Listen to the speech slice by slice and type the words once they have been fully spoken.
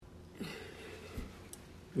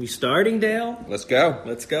We starting, Dale? Let's go.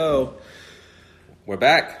 Let's go. We're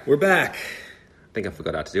back. We're back. I think I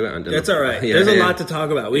forgot how to do it. That's all right. There's a lot to talk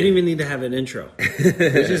about. We didn't even need to have an intro.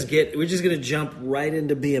 We're just going to jump right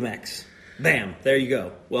into BMX. Bam. There you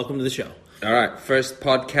go. Welcome to the show. All right. First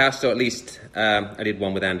podcast, or at least I did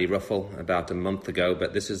one with Andy Ruffle about a month ago,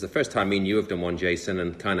 but this is the first time me and you have done one, Jason,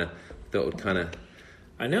 and thought it would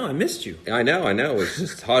I know. I missed you. I know. It's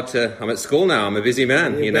just hard to... I'm at school now. I'm a busy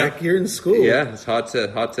man, you know. Back here in school. Yeah, it's hard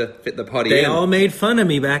to fit the potty in. They all made fun of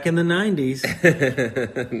me back in the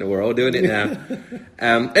 90s. No, we're all doing it now.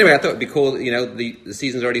 Anyway, I thought it'd be cool. You know, the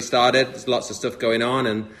season's already started. There's lots of stuff going on,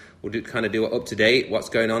 and we'll do it up to date. What's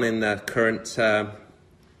going on in the current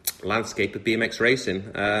landscape of BMX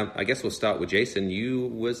racing? I guess we'll start with Jason. You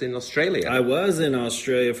was in Australia. I was in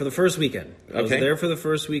Australia for the first weekend. I was Okay. there for the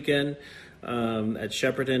first weekend at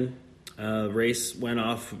Shepparton. Race went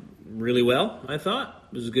off really well, I thought.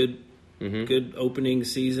 It was a good opening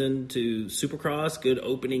season to Supercross, good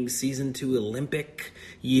opening season to Olympic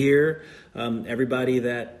year. Everybody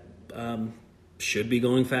that should be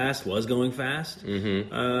going fast was going fast.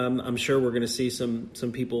 I'm sure we're going to see some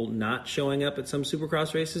people not showing up at some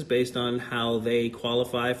Supercross races based on how they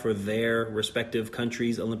qualify for their respective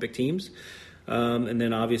countries' Olympic teams. And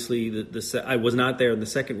then obviously I was not there in the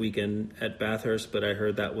second weekend at Bathurst, but I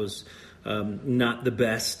heard that was not the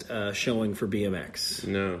best showing for BMX.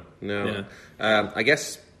 No. Yeah. I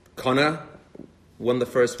guess Connor won the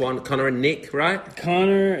first one. Connor and Nick, right?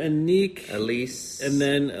 Connor and Nick. Elise. And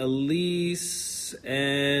then Elise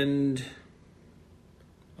and...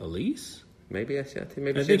 Elise? Maybe I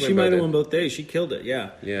think I think she might have won both days. She killed it,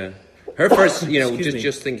 yeah. Yeah. Her first, Excuse me.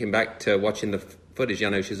 just thinking back to watching the footage, I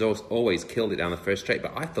know she's always killed it down the first straight,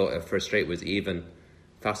 but I thought her first straight was even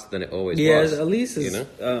faster than it always was. Yeah, Elise is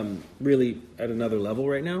really at another level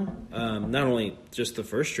right now. Not only just the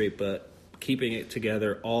first straight, but keeping it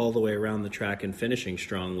together all the way around the track and finishing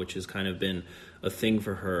strong, which has kind of been a thing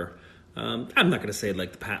for her. I'm not going to say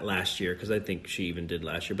like the Pat last year, because I think she even did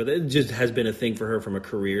last year, but it just has been a thing for her from a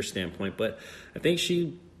career standpoint. But I think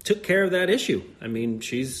she took care of that issue. I mean,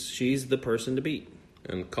 she's the person to beat.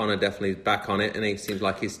 And Connor definitely back on it, and he seems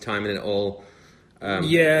like he's timing it all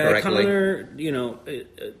correctly. Connor,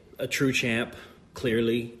 a true champ,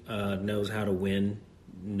 clearly knows how to win,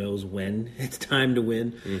 knows when it's time to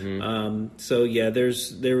win. So yeah, there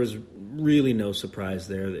was really no surprise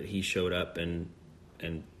there that he showed up and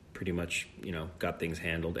pretty much got things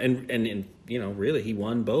handled. And really he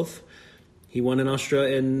won both. He won in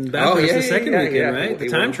Australia in Bathurst the second weekend, right? The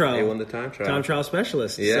time trial. He won the time trial. Time trial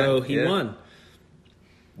specialist. Yeah, So he won.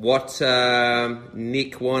 What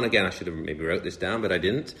Nick won, again, I should have maybe wrote this down, but I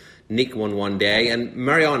didn't. Nick won one day, and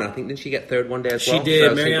Mariana, I think, didn't she get third one day as well? She did.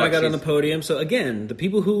 So Mariana got on the podium. So again, the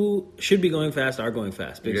people who should be going fast are going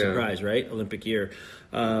fast. Big surprise, right? Olympic year.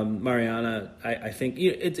 Mariana, I think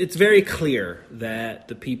it's very clear that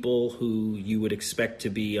the people who you would expect to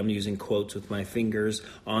be, I'm using quotes with my fingers,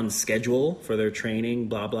 on schedule for their training,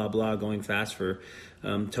 blah, blah, blah, going fast for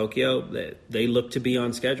Tokyo, they look to be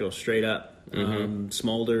on schedule, straight up.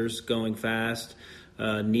 Smulders going fast,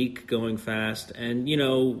 Neek going fast, and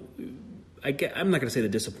I'm not going to say the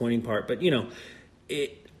disappointing part, but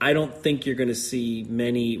I don't think you're going to see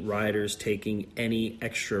many riders taking any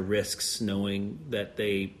extra risks, knowing that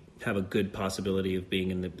they have a good possibility of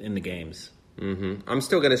being in the games. I'm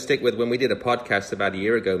still going to stick with when we did a podcast about a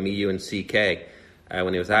year ago, me, you, and CK.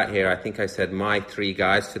 When he was out here, I think I said my three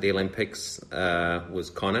guys to the Olympics was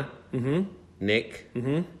Connor, Nick.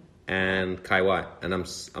 And Kai White, and I'm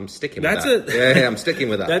sticking with that. I'm sticking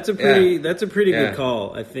with that. That's a pretty good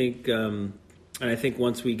call. I think, and I think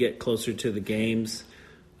once we get closer to the games,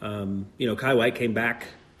 Kai White came back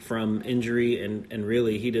from injury, and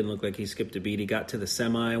really he didn't look like he skipped a beat. He got to the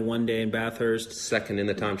semi one day in Bathurst, second in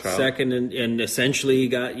the time trial, and essentially he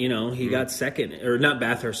got got second, or not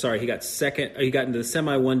Bathurst, sorry, he got second. He got into the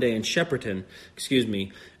semi one day in Shepparton,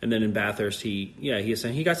 and then in Bathurst he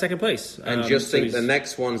got second place. And think the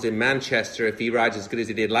next one's in Manchester. If he rides as good as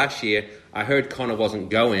he did last year, I heard Connor wasn't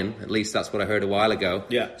going. At least that's what I heard a while ago.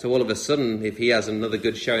 Yeah. So all of a sudden, if he has another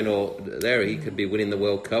good showing, he could be winning the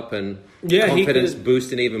World Cup and confidence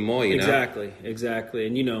boosting even more. Exactly.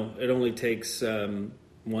 And it only takes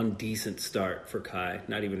one decent start for Kai.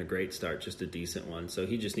 Not even a great start, just a decent one. So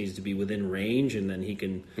he just needs to be within range, and then he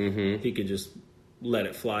can just let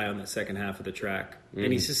it fly on the second half of the track.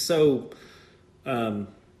 And he's just so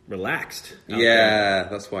relaxed. Yeah,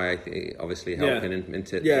 that's why I obviously helping him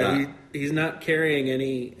into that. He's not carrying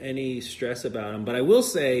any stress about him. But I will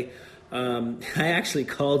say, I actually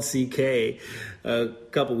called CK a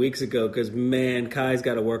couple weeks ago because, man, Kai's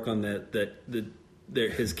got to work on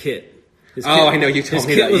his kit. I know you told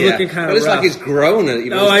me that. Was looking kind of rough. It's like he's grown.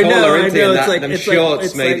 I know. It's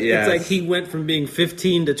like he went from being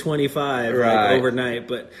 15 to 25 like, overnight.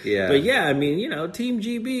 But yeah, I mean, Team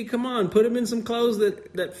GB, come on, put him in some clothes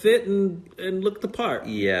that fit and look the part.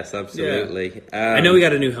 Yes, absolutely. Yeah. I know he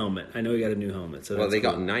got a new helmet. So they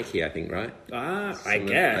got Nike, I think, right? I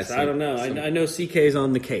guess. I don't know. I know CK's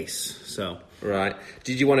on the case. So. Right.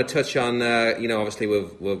 Did you want to touch on, obviously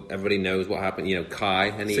everybody knows what happened,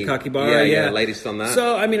 Kai. Sakakibara, yeah. Latest on that?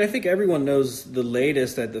 So, I mean, I think everyone knows the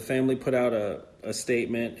latest, that the family put out a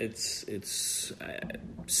statement. It's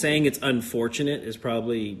saying it's unfortunate is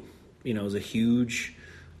probably, is a huge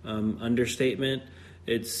understatement.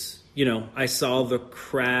 It's, I saw the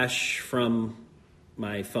crash from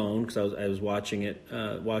my phone because I was watching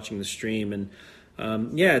the stream, and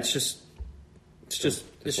it's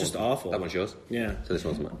just awful. That one's yours? Yeah. So this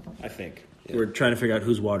one's mine. I think. Yeah. We're trying to figure out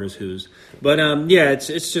whose water's whose. But,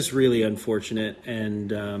 it's just really unfortunate. And,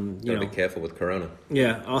 Gotta be careful with Corona.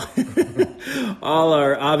 Yeah.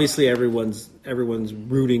 Obviously everyone's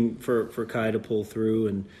rooting for Kai to pull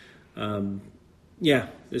through. And,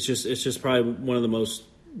 it's just probably one of the most,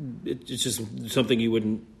 it's just something you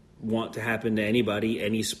wouldn't want to happen to anybody,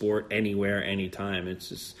 any sport, anywhere, anytime. It's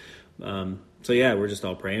just, we're just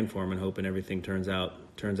all praying for him and hoping everything turns out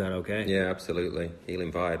okay. Yeah, absolutely.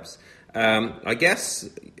 Healing vibes. I guess,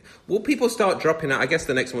 will people start dropping out? I guess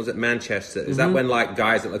the next one's at Manchester. Is that when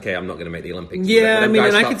guys are, okay, I'm not going to make the Olympics? Yeah, I mean,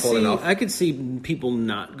 and I could see people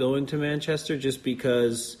not going to Manchester just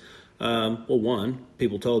because, one,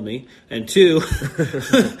 people told me, and two,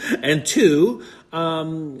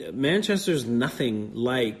 Manchester's nothing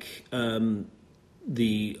like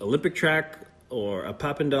the Olympic track, or a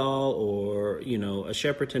Papendal, or a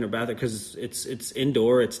Shepperton or Bathurst, because it's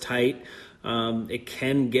indoor, it's tight. It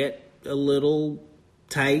can get a little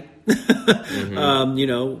tight. Rubbin's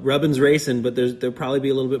racing, but there'll probably be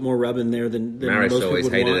a little bit more rubbin there than Maris most always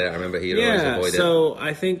people hated want. it. I remember he'd always avoid it. So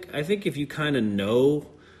I think if you kind of know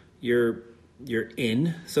you're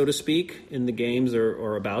in, so to speak, in the games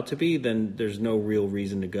or about to be, then there's no real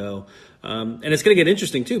reason to go. And it's going to get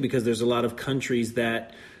interesting too, because there's a lot of countries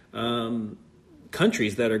that are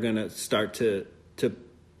going to start to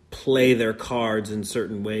play their cards in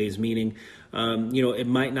certain ways, meaning, it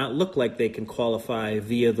might not look like they can qualify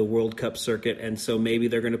via the World Cup circuit, and so maybe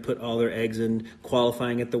they're going to put all their eggs in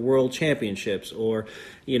qualifying at the World Championships, or,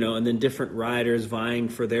 and then different riders vying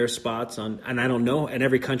for their spots and I don't know, and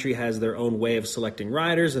every country has their own way of selecting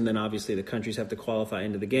riders, and then obviously the countries have to qualify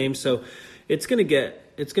into the game, so it's going to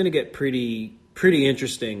get pretty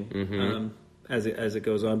interesting, as it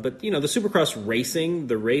goes on. But, the Supercross racing,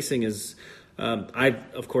 the racing is, I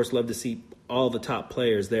of course love to see all the top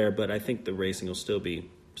players there, but I think the racing will still be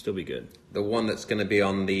good. The one that's going to be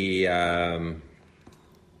on the,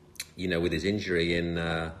 with his injury in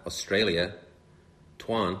Australia,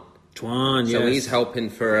 Tuan, yes. So he's helping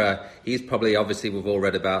for, he's probably, obviously, we've all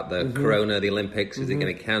read about the Corona, the Olympics. Is it going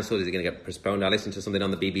to get cancelled? Is it going to get postponed? I listened to something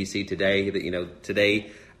on the BBC today that,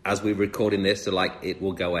 today, as we're recording this, so it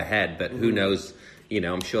will go ahead, but who knows?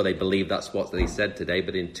 I'm sure they believe that's what they said today,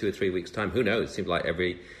 but in 2 or 3 weeks' time, who knows? It seems like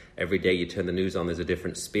every day you turn the news on, there's a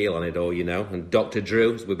different spiel on it all, And Dr.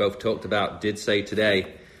 Drew, as we both talked about, did say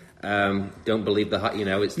today, don't believe the hype,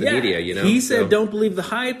 it's the media, He said don't believe the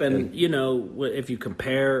hype, and, if you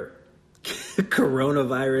compare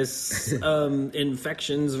coronavirus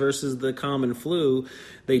infections versus the common flu,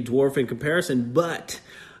 they dwarf in comparison. But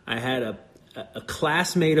I had a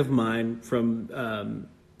classmate of mine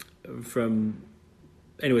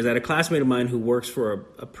anyways, I had a classmate of mine who works for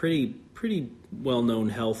a pretty well-known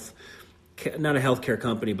not a healthcare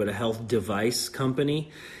company, but a health device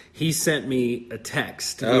company. He sent me a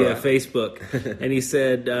text via Facebook, and he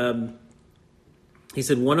said,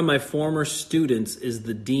 one of my former students is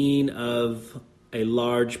the dean of a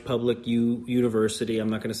large public university. I'm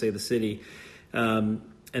not going to say the city. And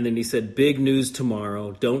then he said, big news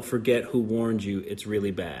tomorrow. Don't forget who warned you. It's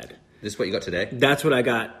really bad. This is what you got today? That's what I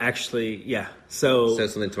got, actually, yeah. So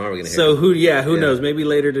something tomorrow we're going to So hear. who knows? Maybe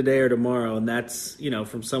later today or tomorrow. And that's,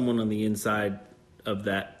 from someone on the inside of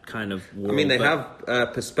that kind of world. I mean, they have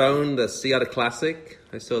postponed the Seattle Classic.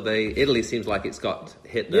 I saw Italy seems like it's got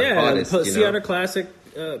hit the hardest. Seattle Classic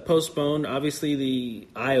postponed. Obviously, the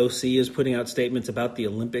IOC is putting out statements about the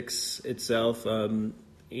Olympics itself. I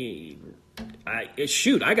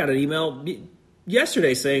got an email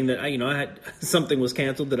yesterday saying that I had something was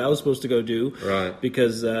canceled that I was supposed to go do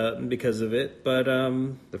because of it. But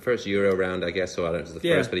the first Euro round, I guess, or I don't know if it was the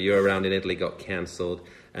first, but a Euro round in Italy got cancelled,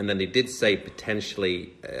 and then they did say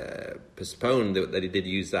potentially postponed that they did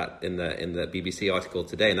use that in the BBC article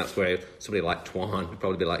today, and that's where somebody like Tuan would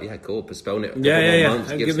probably be like, yeah, cool, postpone it.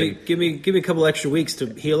 Months, give me a couple extra weeks to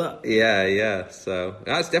heal up. Yeah. So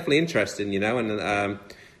that's definitely interesting, and.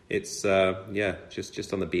 It's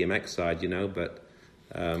just on the BMX side, but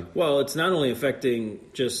well, it's not only affecting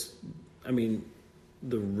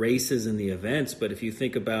the races and the events, but if you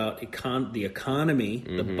think about the economy,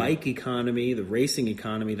 the bike economy, the racing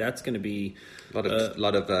economy, that's going to be a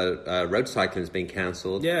lot of road cycling is being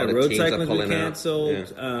cancelled. Yeah, road cycling is being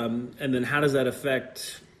cancelled. Yeah. And then how does that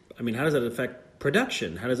affect? How does that affect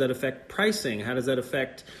production? How does that affect pricing? How does that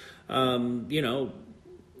affect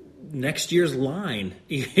next year's line?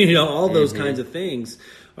 All those kinds of things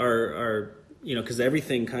are because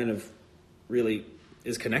everything kind of really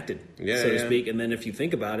is connected, so to speak. And then if you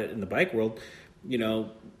think about it in the bike world,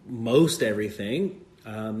 most everything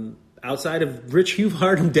outside of Rich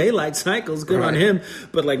Huvard Daylight Cycles, good on him,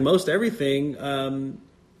 but like most everything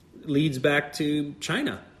leads back to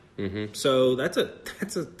China. So that's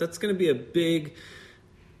going to be a big.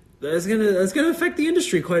 That's gonna affect the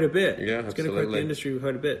industry quite a bit. Yeah, it's absolutely. Gonna affect the industry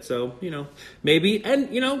quite a bit. So maybe, and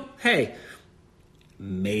hey,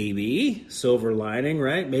 maybe silver lining,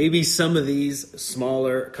 right? Maybe some of these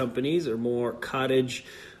smaller companies or more cottage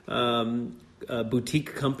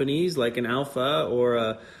boutique companies like an Alpha or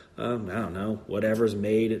I don't know, whatever's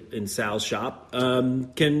made in Sal's shop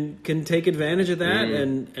can take advantage of that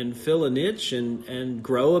and fill a niche and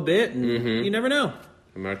grow a bit, and you never know.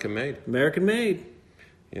 American made.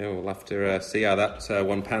 Yeah, we'll have to see how that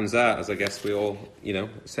one pans out, as I guess we all,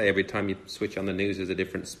 say every time you switch on the news there's a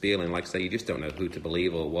different spiel, and like I say, you just don't know who to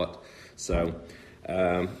believe or what. So,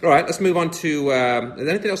 all right, let's move on to, is there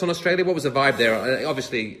anything else on Australia? What was the vibe there?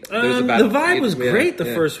 Obviously, there was the vibe was great the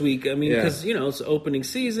first week. Because, it's opening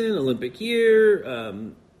season, Olympic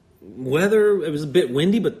year, weather, it was a bit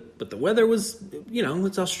windy, but the weather was,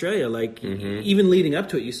 it's Australia. Like, even leading up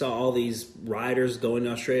to it, you saw all these riders going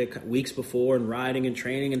to Australia weeks before and riding and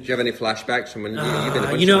training. And do you have any flashbacks from when you've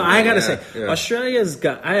been? I gotta say, Australia's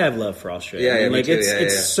got. I have love for Australia.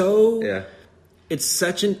 It's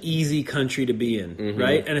such an easy country to be in,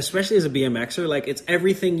 right? And especially as a BMXer, like it's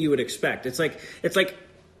everything you would expect. It's like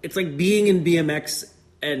being in BMX.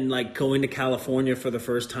 And like going to California for the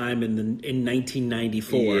first time in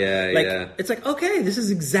 1994. It's like, okay, this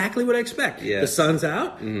is exactly what I expect. The sun's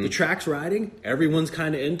out, the track's riding, everyone's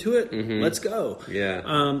kind of into it. Let's go.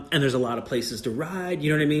 And there's a lot of places to ride.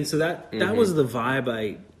 You know what I mean? So that was the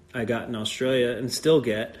vibe I got in Australia and still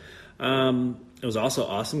get. It was also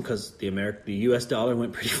awesome because the US dollar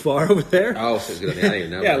went pretty far over there. Oh, so it's good. I didn't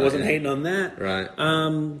know. I wasn't hating on that. Right.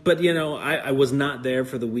 But I was not there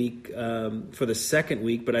for the week, for the second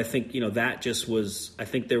week. But I think that just was. I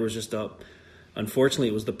think there was just unfortunately,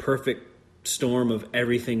 it was the perfect storm of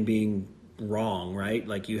everything being wrong. Right.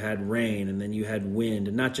 Like you had rain, and then you had wind,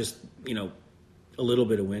 and not just a little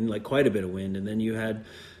bit of wind, like quite a bit of wind, and then you had.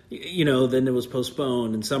 Then it was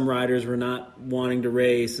postponed, and some riders were not wanting to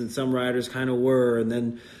race, and some riders kind of were, and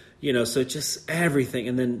then, so just everything,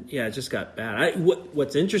 and then, it just got bad.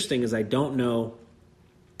 What's interesting is I don't know.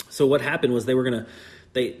 So what happened was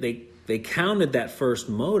they counted that first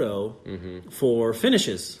moto for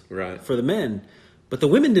finishes, right, for the men, but the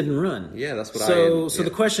women didn't run. Yeah, that's what So the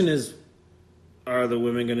question is, are the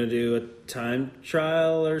women going to do a time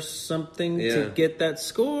trial or something to get that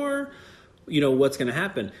score? What's going to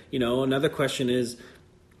happen? Another question is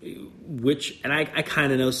and I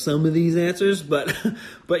kind of know some of these answers, but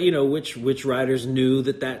which riders knew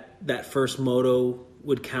that first moto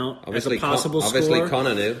would count obviously, as a possible score? Obviously,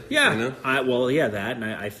 Connor knew. Yeah, that, and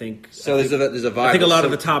I think so. There's a vibe. I think a lot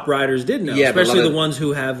of the top riders did know, especially the ones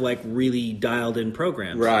who have like really dialed in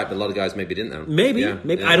programs. Right, but a lot of guys maybe didn't know. Maybe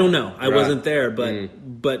I don't know. I wasn't there,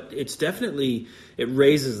 but it's definitely it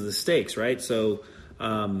raises the stakes, right? So.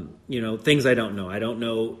 Things I don't know. I don't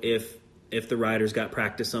know if the riders got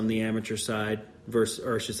practice on the amateur side versus,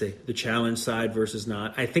 or I should say, the challenge side versus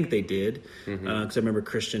not. I think they did because I remember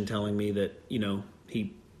Christian telling me that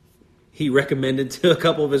he recommended to a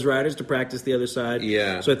couple of his riders to practice the other side.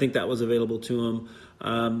 Yeah. So I think that was available to him.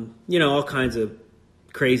 All kinds of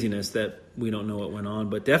craziness that we don't know what went on,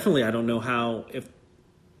 but definitely I don't know how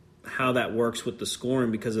that works with the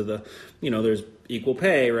scoring because of the there's equal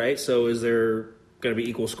pay, right? So is there going to be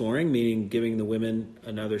equal scoring, meaning giving the women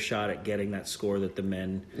another shot at getting that score that the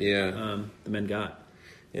men got.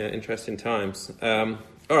 Yeah, interesting times.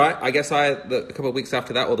 All All right. I guess a couple of weeks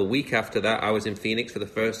after that, or the week after that, I was in Phoenix for the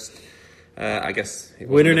first. I guess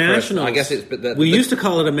Winter Nationals. I guess it's we used to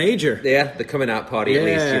call it a major. Yeah, the coming out party at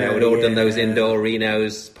least. We'd all done those indoor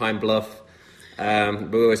Renos, Pine Bluff. But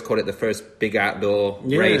we always called it the first big outdoor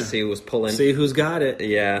race. Who was pulling? See who's got it.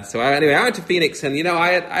 Yeah. So anyway, I went to Phoenix, and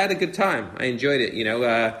I had a good time. I enjoyed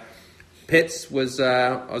it. Pitts was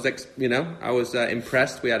I was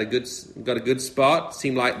impressed. We had got a good spot.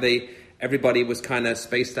 Seemed like everybody was kind of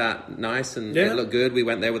spaced out nice, and it looked good. We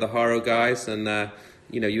went there with the Haro guys, and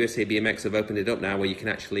USA BMX have opened it up now where you can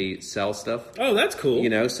actually sell stuff. Oh, that's cool.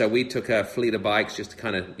 So we took a fleet of bikes just to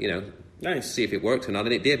kind of nice. See if it worked or not,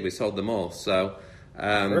 and it did. We sold them all. So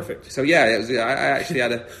perfect. So yeah, I actually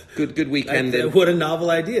had a good weekend. What a novel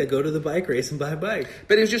idea! Go to the bike race and buy a bike.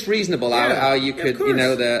 But it was just reasonable how you could,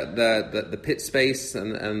 the pit space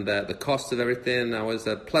and the cost of everything. I was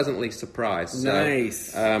pleasantly surprised. So,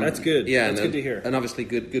 nice. That's good. Yeah, that's good to hear. And obviously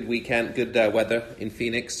good weekend, good weather in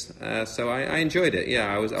Phoenix. So I enjoyed it.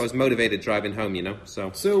 Yeah, I was motivated driving home.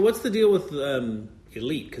 So what's the deal with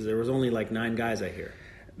Elite? Because there was only like 9 guys I hear.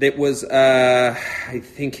 It was, I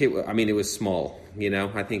think it was small,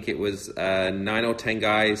 I think it was 9 or 10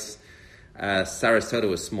 guys. Sarasota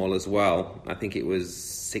was small as well. I think it was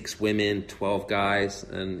 6 women, 12 guys,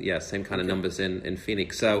 and same kind of numbers in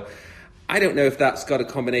Phoenix. So I don't know if that's got a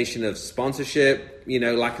combination of sponsorship,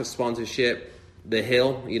 lack of sponsorship, the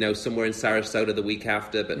hill, somewhere in Sarasota the week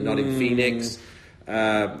after, but not in Phoenix.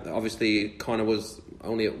 Obviously, Connor was I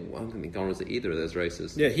don't think Connor was at either of those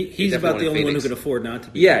races. Yeah, he's about the only one who could afford not to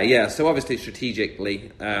be. Yeah. So obviously,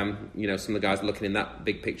 strategically, some of the guys are looking in that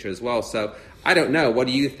big picture as well. So I don't know. What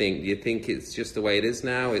do you think? Do you think it's just the way it is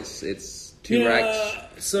now? It's too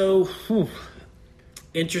wrecked? So,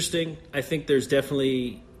 interesting. I think there's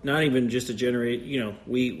definitely not even just a generation.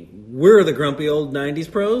 We're the grumpy old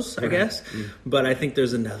 90s pros, I guess. Mm-hmm. But I think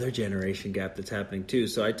there's another generation gap that's happening too.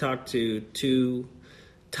 So I talked to 2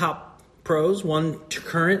 top pros, one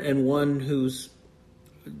current and one who's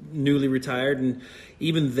newly retired, and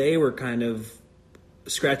even they were kind of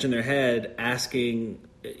scratching their head, asking,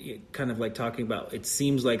 kind of like talking about, it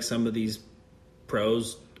seems like some of these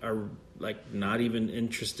pros are like not even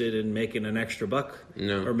interested in making an extra buck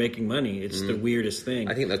or making money. It's the weirdest thing.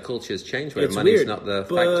 I think the culture has changed where money's not the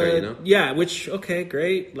factor, Yeah, which, okay,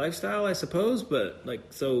 great lifestyle, I suppose, but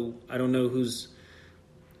so I don't know who's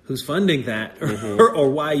funding that or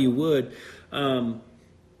why you would.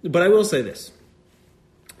 But I will say this.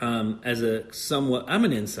 I'm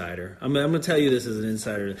an insider. I'm going to tell you this as an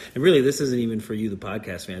insider. And really, this isn't even for you, the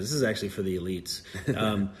podcast fans. This is actually for the elites.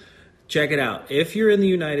 Check it out. If you're in the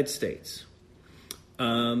United States,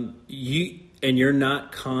 you're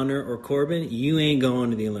not Connor or Corbin, you ain't going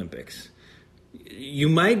to the Olympics. You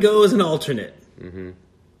might go as an alternate. Mm-hmm.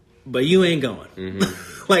 But you ain't going.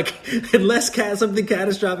 Mm-hmm. Unless something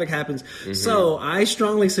catastrophic happens. Mm-hmm. So I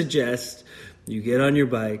strongly suggest you get on your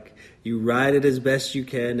bike, you ride it as best you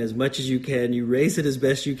can, as much as you can, you race it as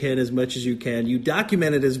best you can, as much as you can, you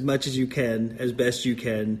document it as much as you can, as best you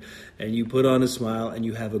can, and you put on a smile and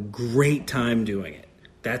you have a great time doing it.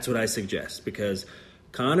 That's what I suggest, because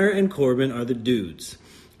Connor and Corbin are the dudes.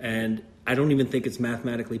 And I don't even think it's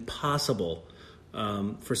mathematically possible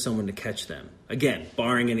for someone to catch them. Again,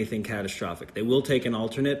 barring anything catastrophic. They will take an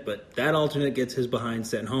alternate, but that alternate gets his behind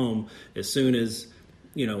sent home as soon as,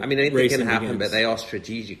 anything can happen, begins. But they are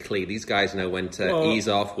strategically. These guys know when to ease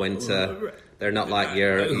off, when to... They're not like Put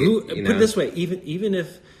it this way, even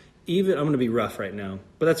if I'm going to be rough right now,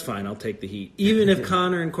 but that's fine, I'll take the heat. Even if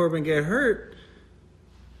Connor and Corbin get hurt,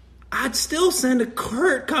 I'd still send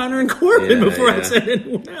Connor and Corbin before I'd send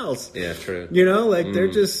anyone else. Yeah, true. They're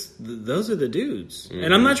just, those are the dudes. Mm-hmm.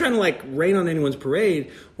 And I'm not trying to rain on anyone's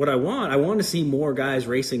parade. What I want to see more guys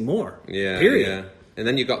racing more. Yeah. Period. Yeah. And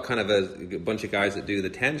then you've got kind of a bunch of guys that do the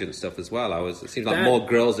tangent stuff as well. It seems like more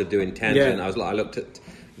girls are doing tangent. Yeah. I looked at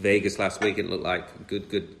Vegas last week and it looked like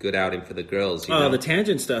good outing for the girls. The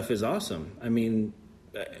tangent stuff is awesome.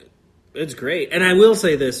 It's great. And I will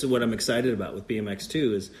say this, what I'm excited about with BMX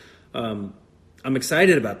too is, I'm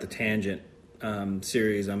excited about the tangent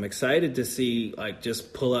series. I'm excited to see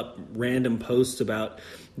just pull up random posts about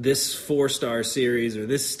this 4-star series or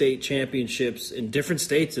this state championships in different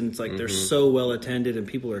states, and it's they're so well attended and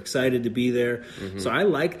people are excited to be there. Mm-hmm. So I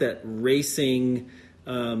like that racing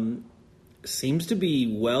seems to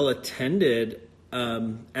be well attended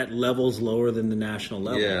at levels lower than the national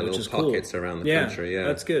level, which is cool. Pockets around the country. Yeah,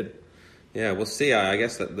 that's good. Yeah, we'll see. I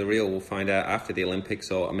guess that the real we'll find out after the Olympics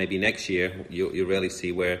or maybe next year. You'll really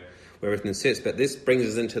see where everything sits. But this brings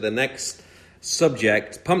us into the next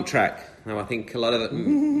subject, pump track. Now, I think a lot of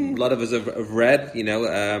us have read,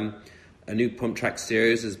 a new pump track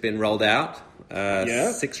series has been rolled out.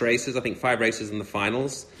 6 races, I think 5 races in the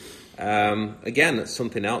finals. Again, that's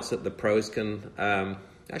something else that the pros can.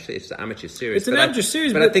 Actually, it's an amateur series. It's an amateur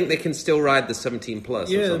series, but I think they can still ride the 17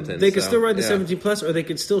 plus or something. They can still ride the 17 plus, or they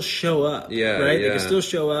could still show up. Right? They can still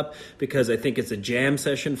show up because I think it's a jam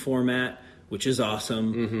session format, which is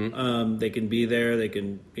awesome. Mm-hmm. They can be there. They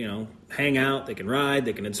can, hang out. They can ride.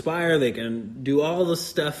 They can inspire. They can do all the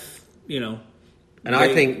stuff. And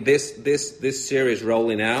I think this series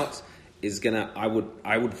rolling out is gonna. I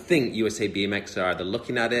would think USA BMX are either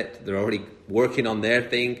looking at it. They're already working on their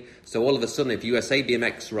thing. So all of a sudden, if USA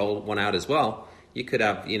BMX roll one out as well, you could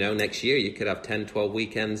have next year you could have 10, 12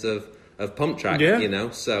 weekends of pump track.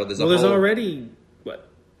 So there's already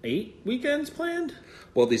 8 weekends planned.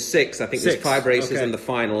 Well, there's 6. I think there's 5 races in the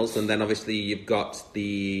finals, and then obviously you've got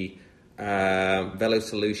the Velo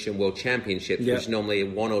Solution World Championships, which normally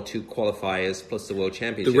 1 or 2 qualifiers plus the World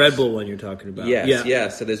Championships. The Red Bull one you're talking about.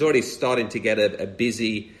 Yes. So there's already starting to get a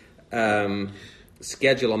busy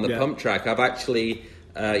schedule on the pump track. I've actually,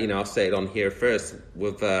 I'll say it on here first,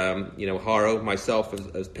 with, Haro, myself,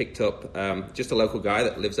 has picked up just a local guy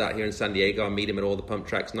that lives out here in San Diego. I meet him at all the pump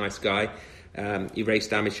tracks, nice guy. He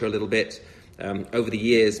raced amateur a little bit over the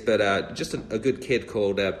years, but just a good kid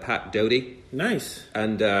called Pat Doty. Nice.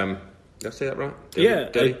 And did I say that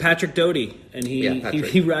right? Doty? Patrick Doty, and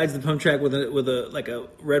he rides the pump track with a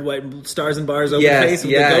red, white stars and bars over face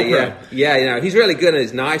with the GoPro. Yeah, he's really good and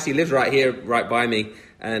he's nice. He lives right here, right by me,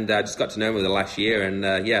 and I just got to know him over the last year,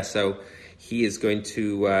 and so he is going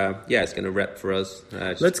to it's going to rep for us.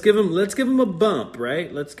 Let's give him a bump,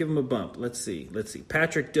 right? Let's give him a bump. Let's see.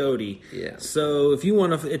 Patrick Doty. Yeah. So if you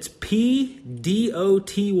want to, it's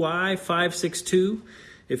PDOTY 562.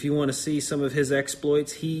 If you want to see some of his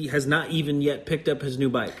exploits, he has not even yet picked up his new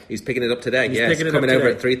bike. He's picking it up today. He's coming over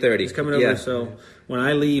at 3:30. He's coming over, so when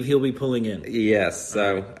I leave, he'll be pulling in. Yes,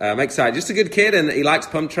 so I'm excited. Just a good kid, and he likes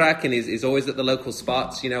pump track, and he's always at the local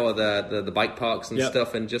spots, or the bike parks and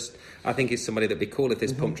stuff. And just, I think he's somebody that'd be cool if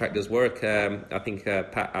this pump track does work. I think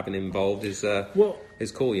Pat having him involved is cool.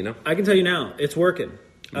 I can tell you now, it's working.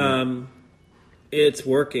 It's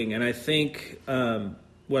working, and I think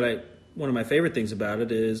one of my favorite things about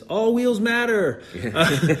it is all wheels matter.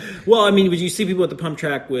 Would you see people at the pump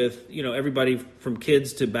track with, everybody from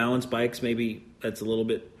kids to balance bikes, maybe that's a little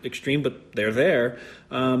bit extreme, but they're there,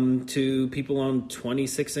 to people on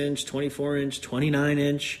 26-inch, 24-inch,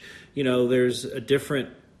 29-inch.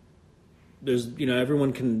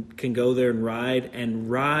 Everyone can go there and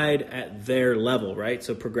ride at their level, right?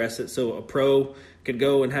 So progress it. So a pro could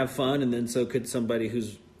go and have fun, and then so could somebody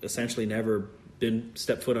who's essentially never been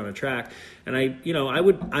step foot on a track. And I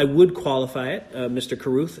would qualify it, Mr.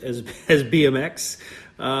 Carruth, as BMX.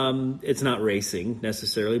 It's not racing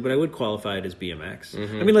necessarily, but I would qualify it as BMX.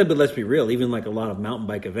 Mm-hmm. I mean, but let's be real. Even like a lot of mountain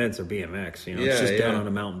bike events are BMX. It's just down on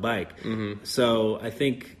a mountain bike. Mm-hmm. So I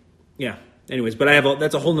think, Anyways, but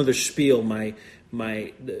that's a whole nother spiel. My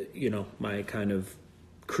kind of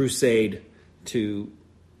crusade to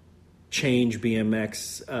change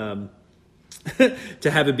BMX.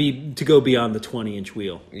 To have it to go beyond the 20-inch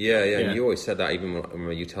wheel. Yeah. And you always said that, even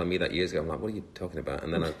when you telling me that years ago. I'm like, what are you talking about?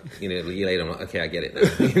 And then a year later, I'm like, okay, I get it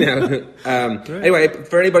now. Right. Anyway,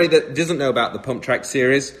 for anybody that doesn't know about the Pump Track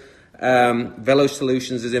series, Velo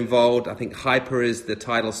Solutions is involved. I think Hyper is the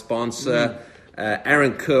title sponsor.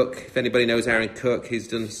 Aaron Cook, if anybody knows Aaron Cook, he's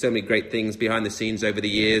done so many great things behind the scenes over the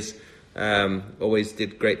years. Always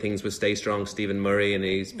did great things with Stay Strong, Stephen Murray, and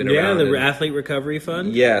he's been around. Yeah, the Athlete Recovery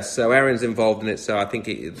Fund. Yeah, so Aaron's involved in it, so I think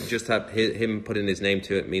just have him putting his name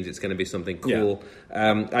to it means it's going to be something cool.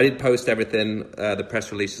 Yeah. I did post everything, the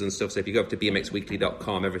press releases and stuff, so if you go up to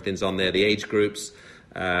bmxweekly.com, everything's on there, the age groups.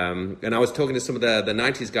 And I was talking to some of the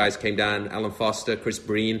 90s guys came down, Alan Foster, Chris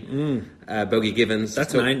Breen, Bogey Givens.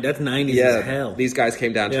 That's 90s as hell. These guys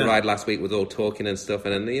came down to ride last week with all talking and stuff.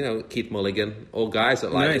 And then, Keith Mulligan, all guys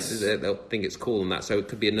that like this, they'll think it's cool and that. So it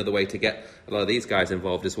could be another way to get a lot of these guys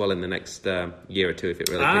involved as well in the next year or two if it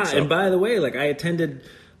really picks up. And by the way,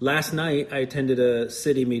 last night I attended a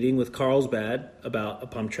city meeting with Carlsbad about a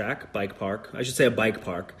pump track, bike park. I should say a bike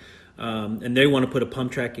park. And they want to put a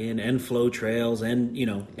pump track in and flow trails and,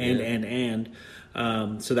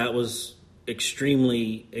 so that was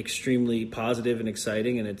extremely, extremely positive and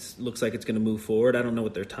exciting. And it looks like it's going to move forward. I don't know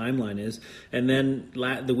what their timeline is. And then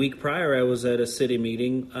the week prior, I was at a city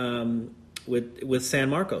meeting, with San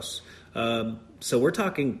Marcos. So we're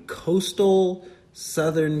talking coastal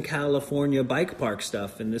Southern California bike park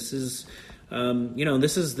stuff. And this is,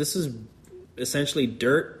 this is essentially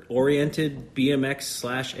dirt-oriented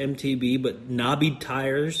BMX/MTB, but knobby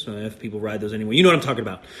tires. If people ride those anyway, you know what I'm talking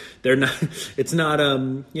about. They're not. It's not.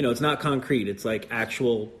 It's not concrete. It's like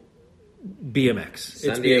actual BMX.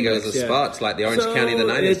 San Diego's a spot. It's like the Orange County of the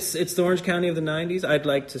 90s. It's the Orange County of the 90s. I'd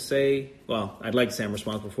like to say I'm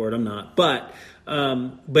responsible for it. I'm not, but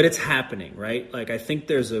it's happening, right? Like I think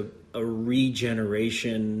there's a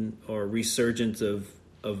regeneration or resurgence of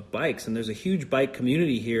bikes, and there's a huge bike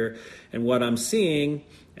community here. And what I'm seeing,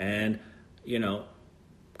 and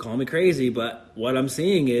call me crazy, but what I'm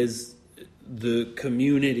seeing is the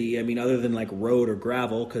community. I mean, other than like road or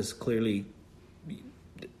gravel, because clearly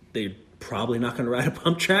they're probably not going to ride a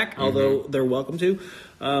pump track, although they're welcome to.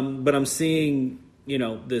 But I'm seeing,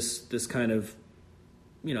 this kind of,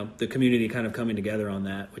 the community kind of coming together on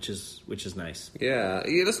that, which is nice. Yeah,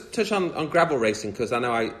 let's touch on gravel racing, because I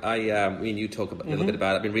know me and you talk a little bit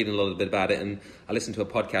about it. I've been reading a little bit about it, and I listened to a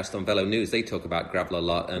podcast on Velo News. They talk about gravel a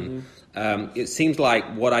lot, and it seems like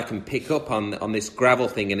what I can pick up on this gravel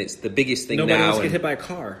thing, and it's the biggest thing Nobody now. wants to get hit by a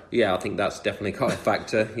car. Yeah, I think that's definitely got a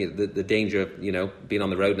factor. The danger of being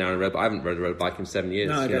on the road now on a road. I haven't rode a road bike in 7 years.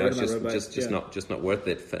 No, it's just not worth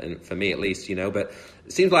it for me at least. But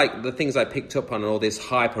it seems like the things I picked up on all this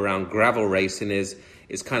hype around gravel racing is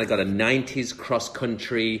kind of got a 90s cross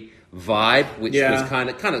country vibe, which was kind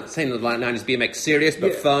of saying like 90s BMX serious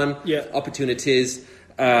but fun, opportunities.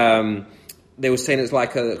 They were saying it's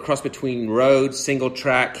like a cross between roads, single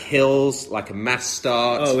track, hills, like a mass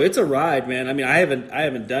start. Oh, it's a ride, man. I mean, I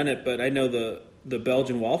haven't done it, but I know the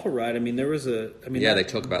Belgian Waffle ride. I mean, there was they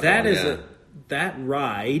talk about that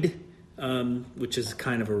ride. Which is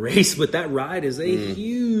kind of a race, but that ride is a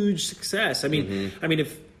huge success. I mean,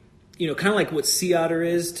 if kind of like what Sea Otter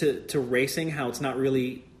is to racing, how it's not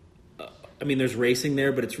really. There's racing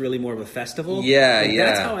there, but it's really more of a festival.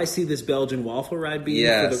 That's how I see this Belgian Waffle ride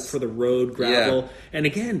being for the road gravel. And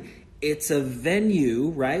again, it's a venue,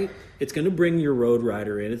 right? It's going to bring your road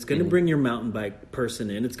rider in. It's going to bring your mountain bike person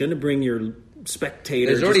in. It's going to bring your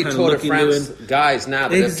spectators. There's already Tour de France guys now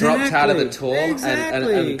that have dropped out of the Tour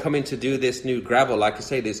and coming to do this new gravel. Like I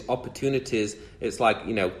say, there's opportunities. It's like,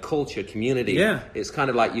 culture, community. Yeah. It's kind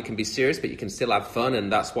of like you can be serious, but you can still have fun.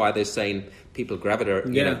 And that's why they're saying people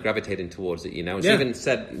gravitating towards it, It's even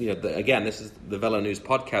said, again, this is the Velo News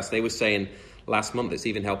podcast. They were saying last month it's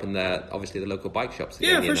even helping the local bike shops.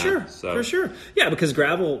 Again, for sure. Yeah, because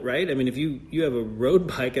gravel, right? I mean, if you have a road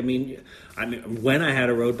bike, when I had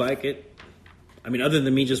a road bike, other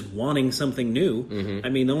than me just wanting something new,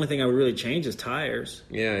 the only thing I would really change is tires.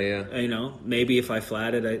 Yeah. Maybe if I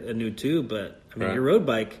flatted a new tube, but your road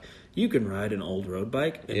bike, you can ride an old road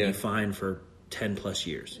bike and be fine for 10 plus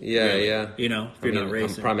years. Yeah, really. Yeah. If you're not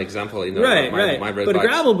racing. I'm prime example, right. My road but bikes. A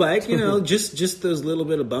gravel bike, just those little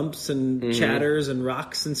bit of bumps and chatters and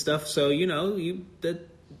rocks and stuff. So, and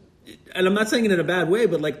I'm not saying it in a bad way,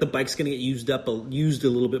 but like the bike's going to get used a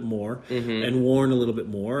little bit more and worn a little bit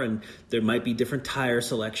more, and there might be different tire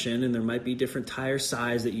selection and there might be different tire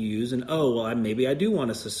size that you use, and maybe I do want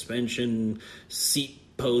a suspension seat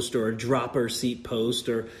post or a dropper seat post,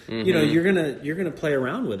 or you're gonna play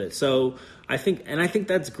around with it. So I think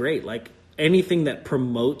that's great. Like anything that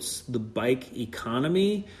promotes the bike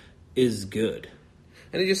economy is good.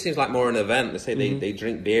 And it just seems like more an event. They say they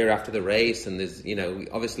drink beer after the race, and there's,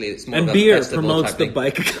 obviously it's more and of a beer festival promotes type the thing.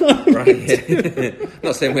 bike economy. Right. I'm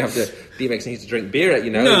not saying we have to, BMX needs to drink beer,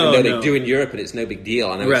 even though they do in Europe, and it's no big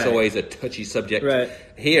deal. I know it's always a touchy subject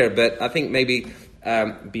here, but I think maybe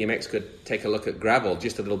BMX could take a look at gravel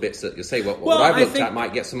just a little bit. So you say what I've looked at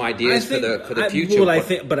might get some ideas for the future.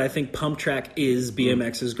 I think pump track is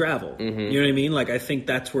BMX's gravel. You know what I mean? Like I think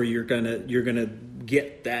that's where you're gonna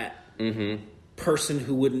get that person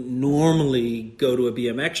who wouldn't normally go to a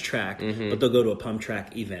BMX track, but they'll go to a pump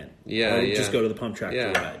track event. Just go to the pump track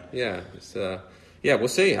to ride. Yeah. It's, we'll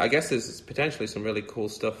see. I guess there's potentially some really cool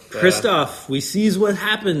stuff. Christoph, we sees what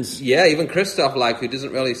happens. Yeah, even Christoph, who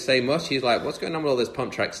doesn't really say much, he's like, what's going on with all this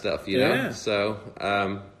pump track stuff, know? So,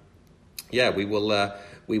 we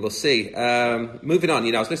will see. Moving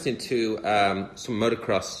on, I was listening to some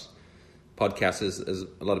motocross podcasts, as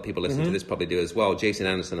a lot of people listening to this probably do as well. Jason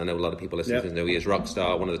Anderson, I know a lot of people listening to this know he is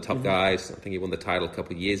Rockstar, one of the top guys. I think he won the title a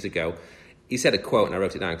couple of years ago. He said a quote, and I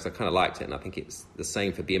wrote it down because I kind of liked it, and I think it's the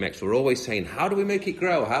same for BMX. We're always saying, how do we make it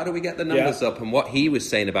grow? How do we get the numbers up? And what he was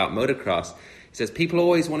saying about motocross, he says, people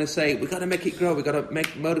always want to say, we've got to make it grow. We've got to make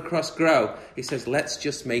motocross grow. He says, let's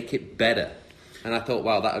just make it better. And I thought,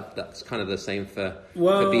 wow, that's kind of the same for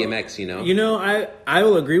BMX, I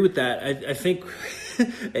will agree with that. I think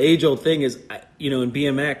age-old thing is, in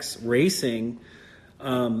BMX racing,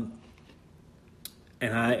 and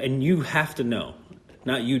you have to know,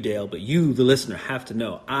 not you, Dale, but you, the listener, have to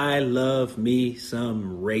know, I love me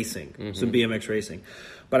some racing, some BMX racing.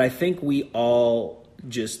 But I think we all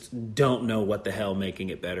just don't know what the hell making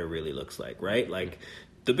it better really looks like, right? Like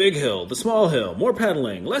the big hill, the small hill, more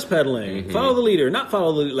pedaling, less pedaling, follow the leader, not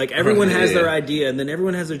follow the, like everyone has their idea, and then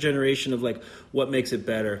everyone has their generation of like what makes it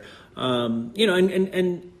better. You know,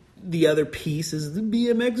 and the other piece is the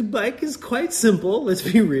BMX bike is quite simple. Let's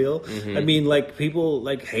be real. I mean, like people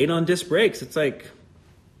like hate on disc brakes. It's like,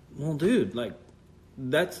 well, dude, like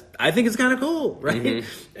I think it's kind of cool, right?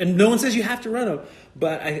 And no one says you have to run them.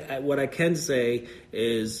 But I what I can say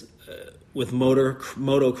is with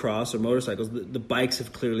motocross or motorcycles, the bikes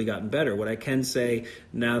have clearly gotten better. What I can say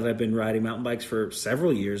now that I've been riding mountain bikes for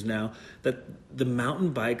several years now, that the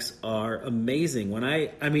mountain bikes are amazing.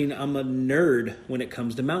 I mean, I'm a nerd when it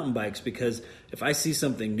comes to mountain bikes because if I see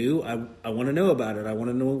something new, I want to know about it. I want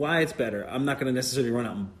to know why it's better. I'm not going to necessarily run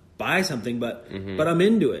out and buy something, but I'm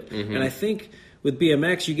into it. And I think with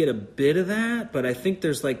BMX, you get a bit of that, but I think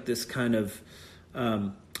there's like this kind of,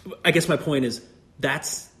 I guess my point is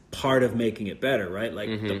that's part of making it better, right? Like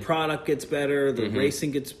the product gets better, the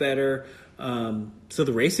racing gets better. So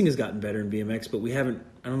the racing has gotten better in BMX, but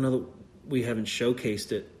I don't know that we haven't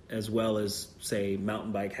showcased it as well as say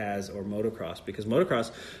mountain bike has or motocross, because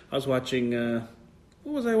motocross, I was watching,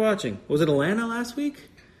 what was I watching? Was it Atlanta last week?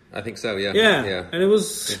 I think so, yeah. Yeah. And it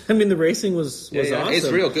was, I mean, the racing was awesome. It's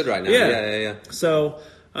real good right now. Yeah.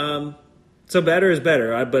 So better is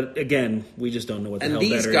better, but again, we just don't know what the hell better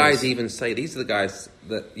is. And these guys even say, these are the guys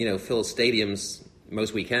that, you know, fill stadiums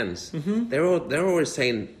most weekends. They're always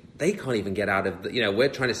saying they can't even get out of, you know, we're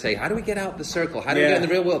trying to say, how do we get out of the circle? How do we get in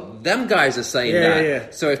the real world? Them guys are saying that. Yeah.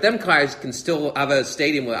 So if them guys can still have a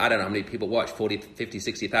stadium where, I don't know how many people watch, 40, 50,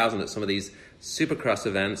 60,000 at some of these Supercross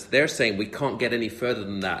events, they're saying we can't get any further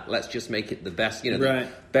than that. Let's just make it the best, you know, the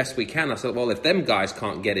best we can. I said, well, if them guys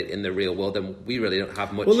can't get it in the real world, then we really don't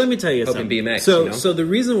have much. Well, let me tell you hope something. In BMX, so, you know? So the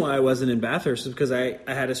reason why I wasn't in Bathurst is because I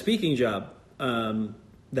had a speaking job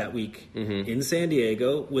that week in San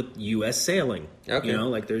Diego with U.S. Sailing. Okay. You know,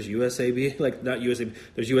 like there's USAB, like not USAB,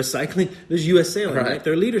 there's U.S. Cycling, there's U.S. Sailing, right?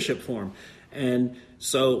 Their leadership forum. And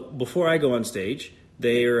so before I go on stage,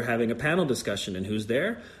 they are having a panel discussion, and who's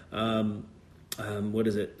there? What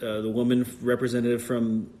is it? The woman representative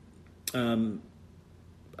from the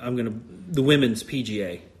women's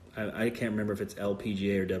PGA. I can't remember if it's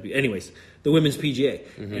LPGA or W. Anyways, the women's PGA.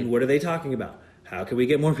 And what are they talking about? How can we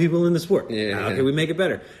get more people in the sport? How can we make it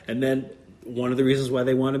better? And then one of the reasons why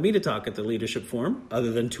they wanted me to talk at the leadership forum,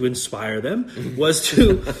 other than to inspire them, was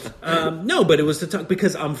to but it was to talk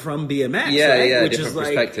because I'm from BMX, which is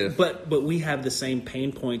like, but we have the same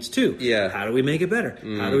pain points too. How do we make it better?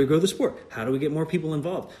 How do we grow the sport? How do we get more people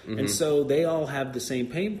involved? And so they all have the same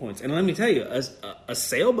pain points. And let me tell you, a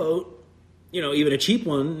sailboat, you know, even a cheap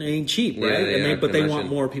one ain't cheap, right? But they want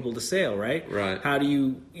more people to sail, right? How do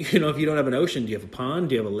you know, if you don't have an ocean, do you have a pond?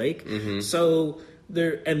 Do you have a lake? So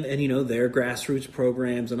there, and you know, their grassroots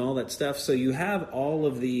programs and all that stuff. So you have all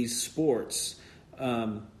of these sports,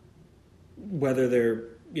 whether they're,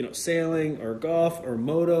 you know, sailing or golf or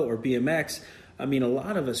moto or BMX. I mean, a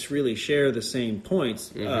lot of us really share the same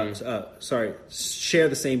points. Share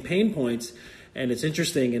the same pain points, and it's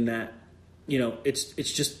interesting in that, you know, it's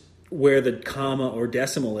just where the comma or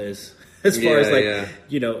decimal is as far as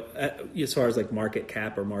you know, as far as like market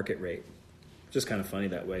cap or market rate. Just kind of funny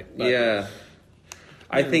that way. But,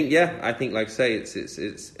 I think, like I say,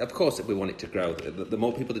 it's of course, if we want it to grow, the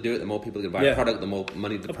more people to do it, the more people can buy a product, the more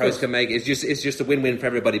money the pros can make. It's just a win-win for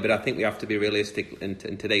everybody. But I think we have to be realistic in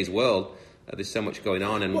today's world. There's so much going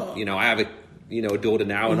on, and you know, I have a daughter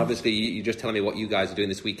now, and obviously you're just telling me what you guys are doing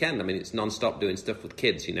this weekend. I mean, it's non-stop doing stuff with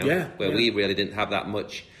kids, you know, we really didn't have that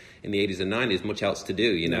much in the 80s and 90s, much else to do,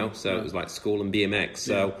 you know. So it was like school and BMX.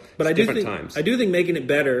 So but I do think times. I do think making it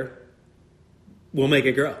better will make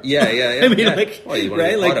it grow. I mean, like,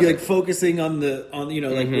 right? Like focusing on you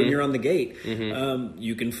know, like when you're on the gate,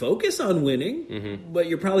 you can focus on winning, but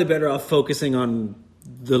you're probably better off focusing on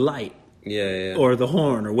the light. Or the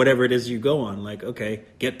horn or whatever it is you go on. Like, okay,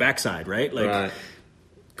 get backside, right? Like,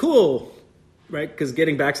 cool, right? Because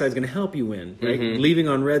getting backside is going to help you win, right? Leaving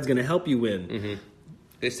on red's going to help you win.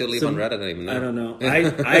 They still leave on red? I don't even know. I don't know.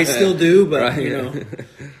 I still do, but you know,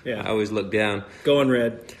 I always look down. Go on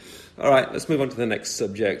red. All right, let's move on to the next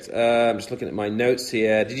subject. I'm just looking at my notes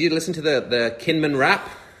here. Did you listen to the Kinman rap?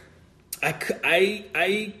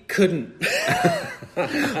 I couldn't.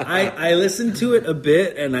 I listened to it a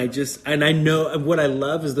bit, and I know what I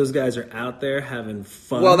love is those guys are out there having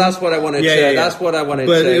fun. Well, that's what I wanted to. That's what I wanted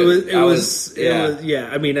but to. It was.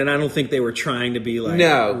 I mean, and I don't think they were trying to be like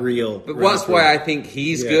real. But that's why I think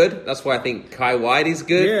he's good. That's why I think Kai Whitey's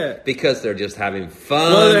good. Yeah. Because they're just having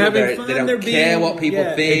fun. Well, they're having fun. They don't care what people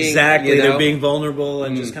think. Exactly. They're being vulnerable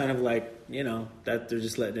and just kind of like, that they're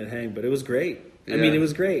just letting it hang. But it was great. I mean, it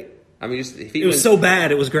was great. I mean, it was so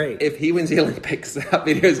bad, it was great. If he wins the Olympics, that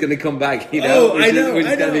video is going to come back, which is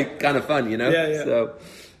going to be kind of fun, Yeah. So,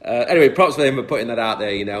 anyway, props for him for putting that out there,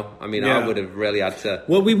 I mean, I would have really had to...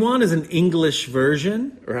 What we want is an English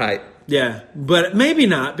version. Right. Yeah, but maybe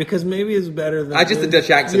not, because maybe it's better than... Just the Dutch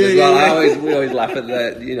accent as well. We always laugh at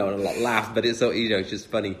the, but it's so, it's just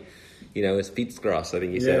funny. It's Fietsgras, I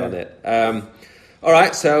think you said on it. All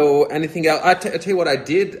right, so anything else? I'll tell you what I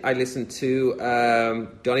did. I listened to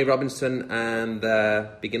Donnie Robinson and the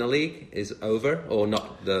Beginner League is over, or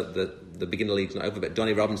not, the Beginner League's not over, but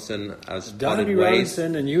Donnie Robinson has parted ways. Donnie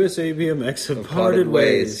Robinson and USA BMX have parted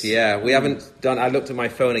ways. Yeah, we haven't done... I looked at my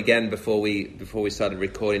phone again before we started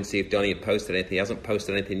recording to see if Donnie had posted anything. He hasn't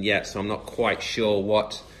posted anything yet, so I'm not quite sure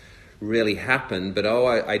what really happened, but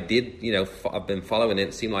I did, I've been following it.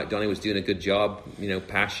 It seemed like Donnie was doing a good job,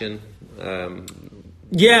 passion...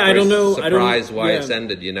 I don't know. Surprised why it's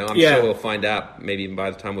ended. I'm sure we'll find out. Maybe even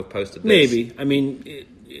by the time we've posted this. Maybe. I mean,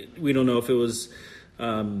 we don't know if it was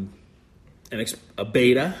a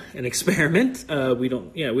beta, an experiment. We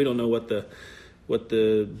don't know what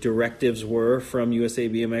the directives were from USA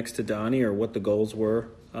BMX to Donnie, or what the goals were,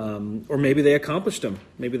 or maybe they accomplished them.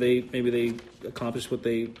 Maybe they accomplished what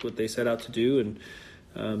they set out to do,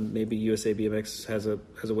 and maybe USA BMX has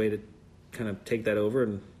a way to kind of take that over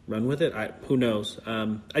and run with it. Who knows?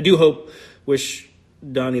 I do wish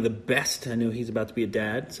Donnie the best. I know he's about to be a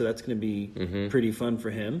dad, so that's going to be pretty fun for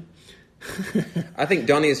him. I think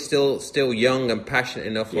Donnie is still young and passionate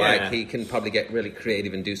enough. Like he can probably get really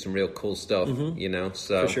creative and do some real cool stuff.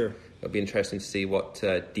 So for sure. It'll be interesting to see what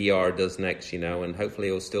DR does next. And hopefully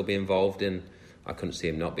he'll still be involved in. I couldn't see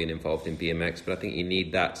him not being involved in BMX, but I think you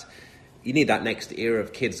need that. You need that next era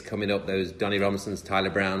of kids coming up. Those Donnie Robinsons, Tyler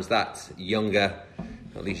Browns, that younger.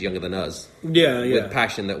 At least younger than us. With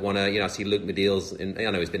passion that want to, I see Luke Medial's, I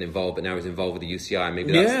know he's been involved, but now he's involved with the UCI.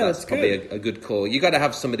 Maybe that's probably a good call. You got to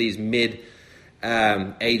have some of these mid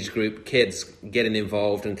age group kids getting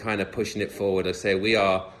involved and kind of pushing it forward. I say we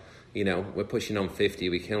are, we're pushing on 50.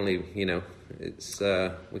 We can only, it's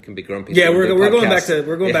we can be grumpy. Yeah, we're going back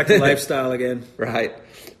to lifestyle again. Right.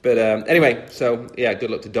 But anyway, so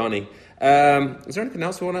good luck to Donnie. Is there anything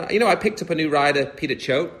else we want to? I picked up a new rider, Peter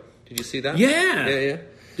Choate. Did you see that? Yeah.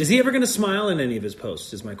 Is he ever going to smile in any of his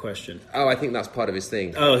posts, is my question. Oh, I think that's part of his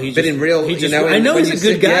thing. Oh, but in real, I know he's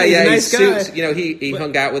a good guy. He's a nice guy. He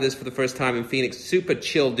hung out with us for the first time in Phoenix. Super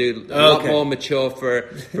chill dude. A lot more mature for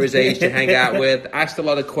his age to hang out with. Asked a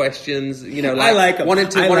lot of questions. I like him.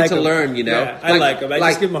 Wanted to learn, Yeah, I like him. I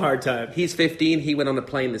just give him a hard time. He's 15. He went on a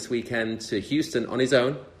plane this weekend to Houston on his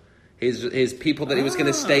own. His people that he was going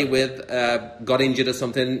to stay with got injured or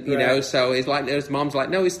something, so his mom's like,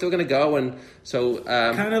 no, he's still going to go, and so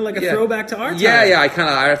kind of like a throwback to our time.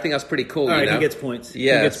 I think that's pretty cool. All right, he gets points. He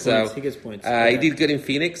gets points. He did good in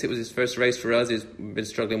Phoenix. It was his first race for us. He's been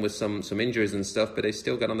struggling with some injuries and stuff, but he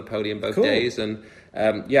still got on the podium both days, and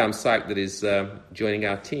I'm psyched that he's joining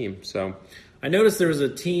our team. So I noticed there was a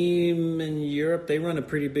team in Europe. They run a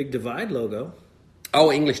pretty big Divide logo. Oh,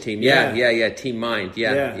 English team, Team Mind,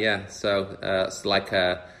 yeah. So it's like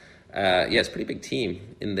it's a pretty big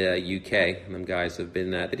team in the UK. And them guys have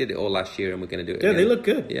been, they did it all last year, and we're going to do it again. They look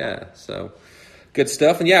good. Yeah, so good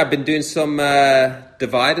stuff. And I've been doing some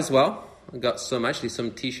Divide as well. I've got some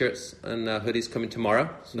T-shirts and hoodies coming tomorrow.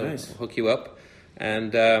 So nice. I'll hook you up,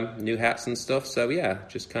 and new hats and stuff. So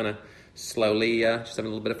just kind of slowly, just having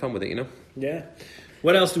a little bit of fun with it, Yeah.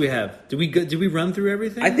 What else do we have? Did we run through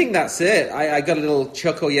everything? I think that's it. I got a little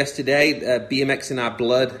chuckle yesterday. BMX in Our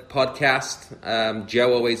Blood podcast.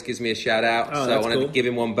 Joe always gives me a shout out, so I wanted to give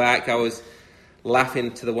him one back. I was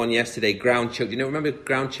laughing to the one yesterday. Ground Chuck. Do you remember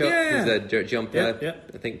Ground Chuck? Yeah. He's a dirt jumper.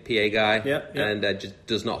 Yep. I think PA guy. Yep. And just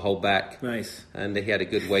does not hold back. Nice. And he had a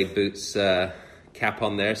good Wade Boots cap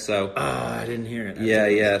on there. So I didn't hear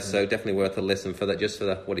it. So definitely worth a listen for that. Just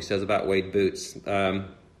for what he says about Wade Boots.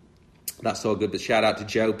 That's all good, but shout out to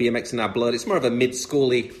Joe. BMX in Our Blood. It's more of a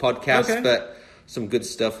mid-schooly podcast, but some good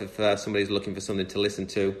stuff if somebody's looking for something to listen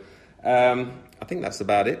to. I think that's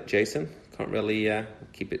about it, Jason. Can't really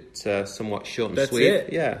keep it somewhat short and sweet. That's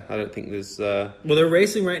it. Yeah, I don't think there's... Well, they're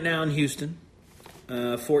racing right now in Houston.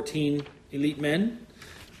 14 elite men.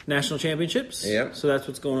 national championships. Yeah. So that's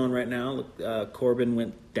what's going on right now. Corbin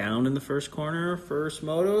went down in the first corner, first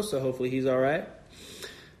moto, so hopefully he's all right.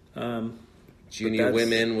 Junior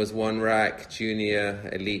women was one rack. Junior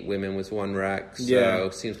elite women was one rack. So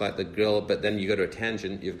seems like the grill. But then you go to a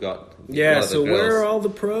tangent. You've got So where are all the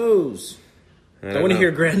pros? I want to hear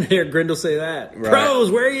Grindle say that. Right. Pros,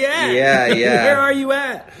 where are you at? Yeah. Where are you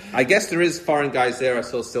at? I guess there is foreign guys there. I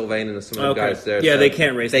saw Sylvain and some of the guys there. Yeah, so they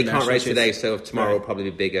can't race. They can't race today, so tomorrow will probably be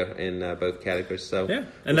bigger in both categories. So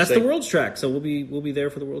and that's the world's track. So we'll be there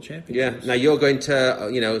for the world championships. Yeah. Now you're going to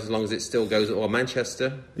as long as it still goes, or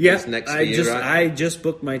Manchester. Yeah. Next year, right? I just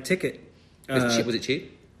booked my ticket. Was it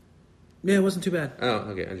cheap? Yeah, it wasn't too bad.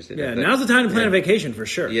 Oh, okay. I just didn't know that. Now's the time to plan a vacation for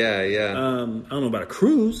sure. Yeah. I don't know about a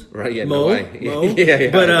cruise. Right, yeah, Mo, no way. Mo.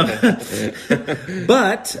 Yeah.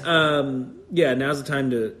 But now's the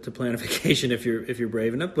time to plan a vacation if you're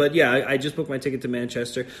brave enough. But I just booked my ticket to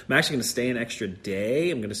Manchester. I'm actually going to stay an extra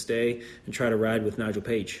day. I'm going to stay and try to ride with Nigel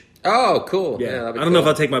Page. Oh, cool. Yeah, I don't know if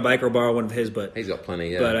I'll take my bike or borrow one of his, but he's got plenty.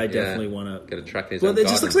 Yeah, but I definitely want to get a track in his own garden. It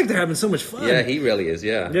just looks like they're having so much fun. Yeah, he really is.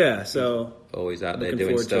 Yeah. So always out there looking doing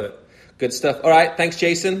forward stuff. to it. Good stuff. All right, thanks,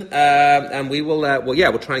 Jason. And we will.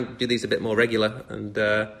 We'll try and do these a bit more regular, and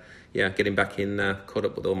getting back in, caught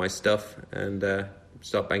up with all my stuff, and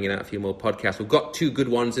start banging out a few more podcasts. We've got 2 good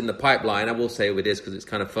ones in the pipeline. I will say who it is because it's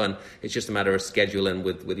kind of fun. It's just a matter of scheduling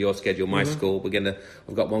with your schedule, my school. We've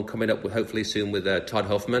got one coming up hopefully soon with Todd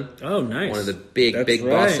Huffman. Oh, nice. One of the big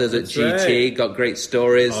bosses at GT. Right. Got great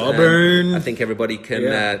stories. Auburn. I think everybody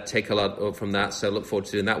can take a lot from that. So look forward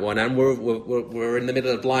to doing that one. And we're in the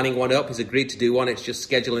middle of lining one up. He's agreed to do one. It's just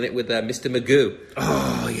scheduling it with Mr. Magoo.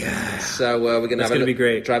 Oh yeah. So we're going to be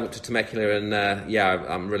great. Drive up to Temecula, and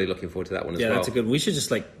I'm really looking forward to that one as well. Yeah, that's a good one. We should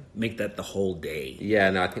just make that the whole day. Yeah,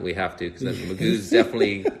 no, I think we have to because Magoo's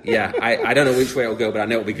definitely. Yeah, I don't know which way it'll go, but I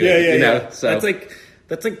know it'll be good. Yeah. So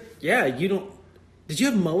that's like. Yeah, you don't. Did you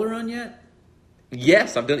have Muller on yet?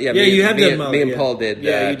 Yes, I've done. Yeah, you have done Muller. Me and Paul did.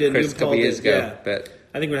 Yeah, you did. Chris, a couple years ago. Yeah. But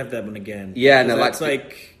I think we're gonna have to have one again. Yeah, no, that's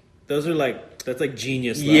those are that's like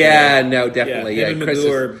genius level. Yeah, no, definitely. Yeah, him and Chris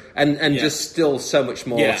Magoo and just still so much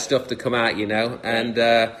more stuff to come out,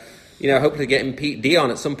 and. Hopefully getting Pete D on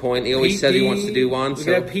at some point. He always says he wants to do one. We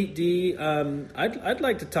got Pete D. I'd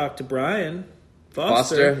like to talk to Brian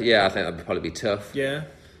Foster. Yeah, I think that'd probably be tough. Yeah.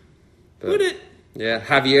 Would it? Yeah,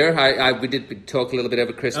 Javier. We did talk a little bit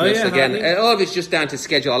over Christmas again. All of it's just down to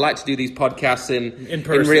schedule. I like to do these podcasts in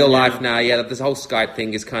person, in real life now. Yeah, this whole Skype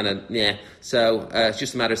thing is kind of So it's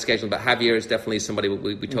just a matter of scheduling. But Javier is definitely somebody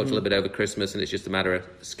we talked a little bit over Christmas, and it's just a matter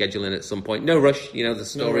of scheduling at some point. No rush. The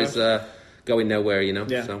story's going nowhere.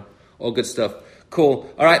 Yeah. So. All good stuff.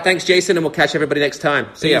 Cool. All right. Thanks, Jason, and we'll catch everybody next time.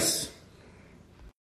 See ya.